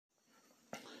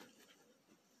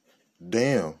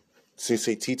Damn.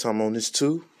 Sensei Tea Time on this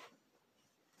too?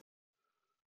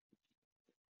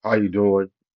 How you doing?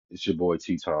 It's your boy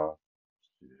T Tom.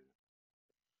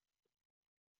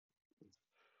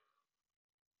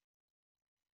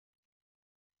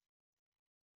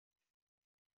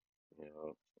 You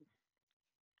know,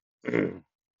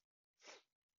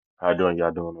 how you doing?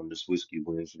 Y'all doing on this Whiskey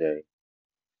Wednesday?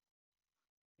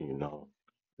 You know,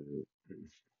 uh,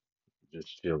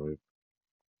 just chilling.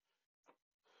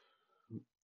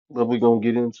 But we gonna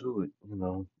get into it.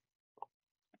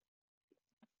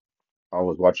 I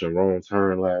was watching Wrong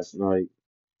Turn last night,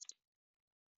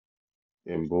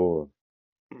 and boy,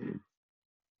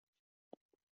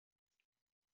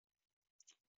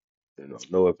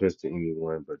 no offense to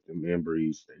anyone, but the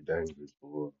memories they dangerous,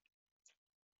 boy.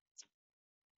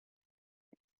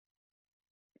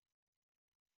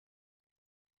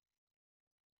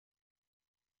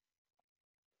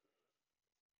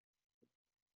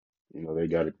 They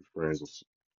got to be friends with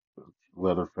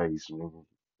Leatherface, man.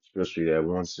 Especially that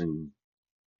one scene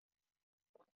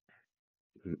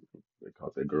they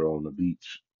caught that girl on the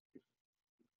beach,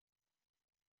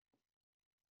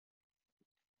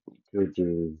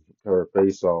 killed her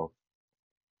face off,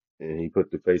 and he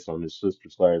put the face on his sister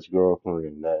slash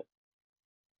girlfriend.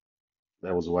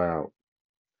 That was wild.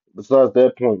 Besides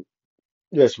that point,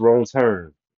 yes, Wrong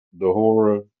Turn, the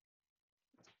horror,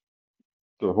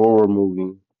 the horror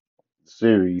movie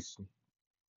series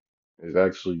is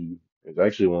actually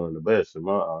one of the best in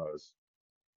my eyes.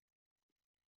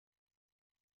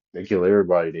 They kill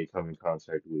everybody they come in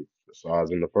contact with.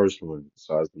 Besides in the first one,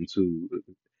 besides them two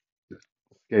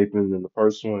escaping in the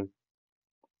first one,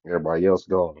 everybody else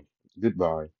gone.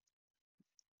 Goodbye.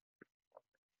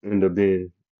 End up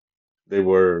being they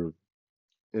were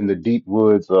in the deep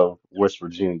woods of West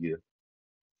Virginia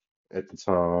at the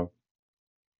time.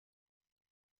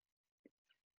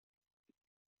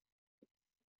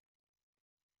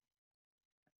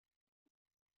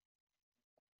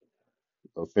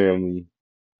 A family.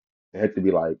 It had to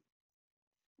be like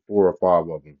four or five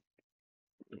of them.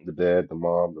 The dad, the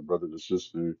mom, the brother, the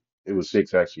sister. It was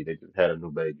six actually. They just had a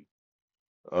new baby.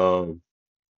 Um,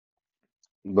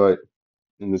 but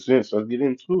in the sense, let's get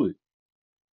into it.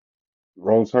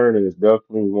 Wrong Turn is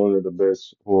definitely one of the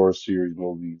best horror series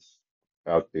movies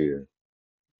out there.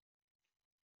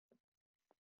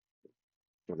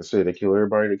 Like I said, they kill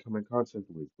everybody they come in contact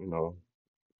with,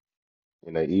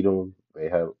 and they eat them. They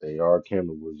are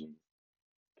cannibals.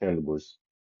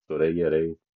 So they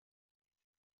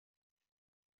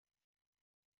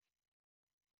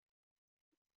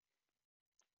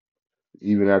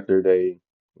even after they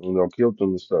killed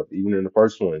them and stuff. Even in the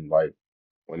first one, like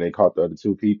when they caught the other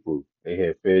two people, they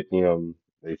had fed them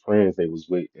their friends they was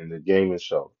with in the gaming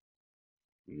show.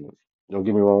 You know, don't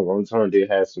get me wrong, Wrong Turn did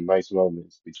have some nice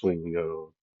moments between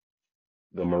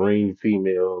the Marine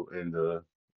female and the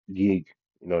geek.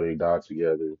 They died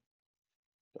together.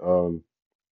 Um,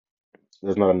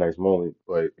 that's not a nice moment,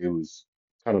 but it was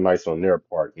kind of nice on their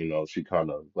part. She kind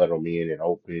of let them in and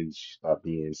open. She stopped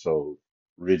being so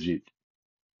rigid,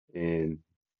 and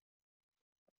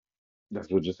that's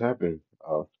what just happened.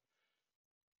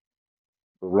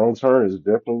 The Wrong Turn is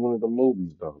definitely one of the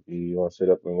movies, though. You want to sit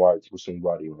up and watch with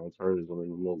somebody. Wrong Turn is one of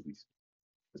the movies,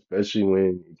 especially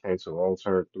when it came to Wrong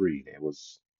Turn 3.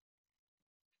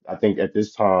 I think at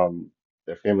this time,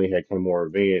 their family had come more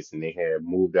advanced and they had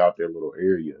moved out their little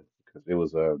area because it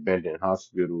was a abandoned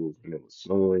hospital and it was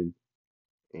snowing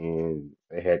and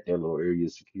they had their little area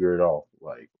secured off.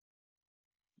 Like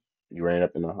you ran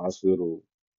up in the hospital,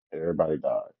 and everybody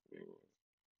died.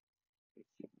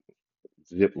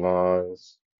 Zip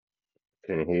lines,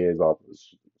 pinning heads off of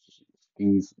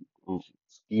skis,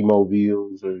 ski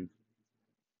mobiles, and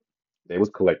they was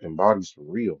collecting bodies for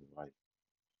real. Like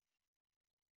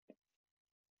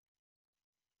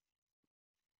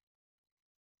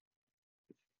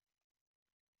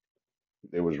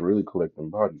they was really collecting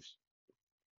bodies.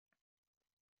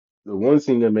 The one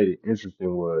thing that made it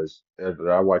interesting was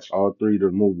after I watched all three of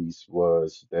the movies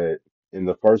was that in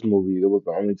the first movie there was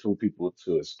the only two people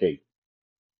to escape,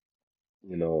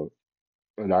 you know,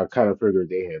 and I kind of figured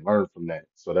they had learned from that.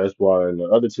 So that's why in the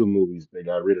other two movies they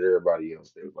got rid of everybody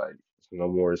else. They was like, "There's no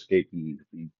more escapees.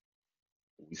 We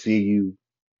see you,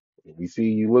 if we see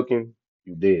you looking,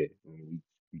 you dead. We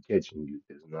catching you.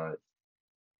 It's not."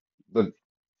 But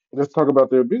let's talk about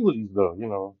their abilities though.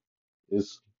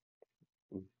 It's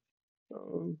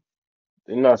um,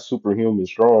 they're not superhuman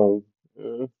strong.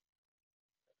 Uh,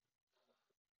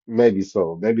 Maybe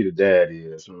so. Maybe the dad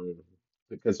is.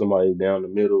 To cut somebody down the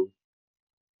middle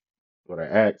with an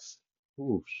axe.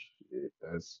 Ooh, shit.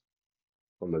 That's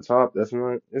from the top. That's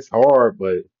not. It's hard,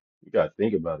 but You gotta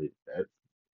think about it. That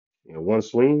one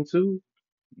swing too.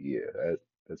 Yeah,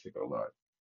 that took a lot.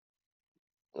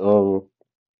 Um,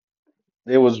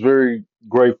 they was very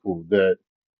grateful that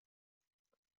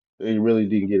they really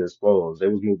didn't get exposed. They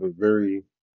was moving very,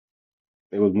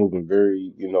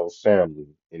 soundly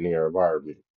in their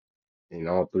environment, in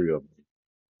all three of them.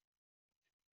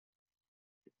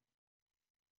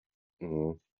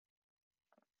 Mhm.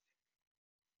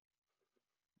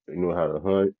 They knew how to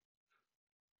hunt.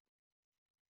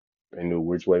 They knew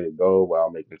which way to go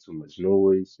without making too much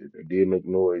noise. If they did make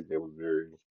noise, they was very,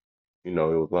 it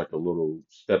was like a little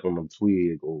step on a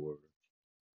twig or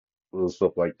little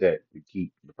stuff like that to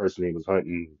keep the person they was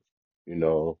hunting,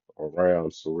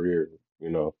 around Sarir,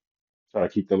 trying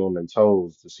to keep them on their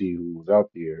toes to see who was out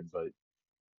there. But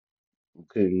we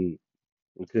couldn't,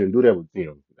 we couldn't do that with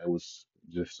them. That was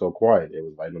just so quiet. They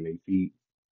was light on their feet.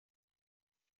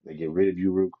 They get rid of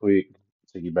you real quick,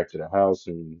 take you back to the house,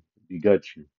 and we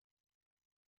got you.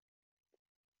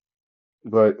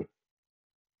 But,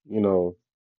 you know,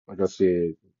 like I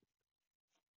said,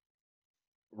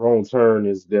 Wrong Turn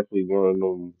is definitely one of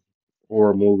them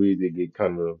horror movies that get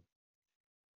kind of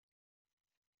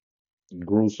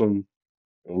gruesome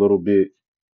a little bit.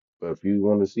 But if you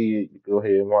want to see it, go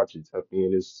ahead and watch it. Tuck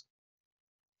in.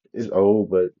 It's old,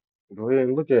 but go ahead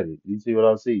and look at it. You see what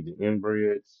I see. The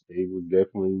inbreds, they was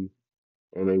definitely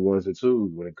on their ones and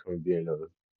twos when it comes to being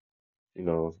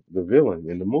the villain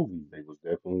in the movie. They was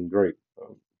definitely great.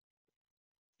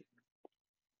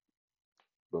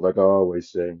 But like I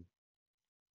always say,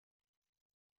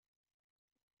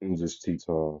 I'm just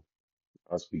T-Tom.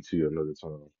 I'll speak to you another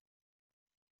time.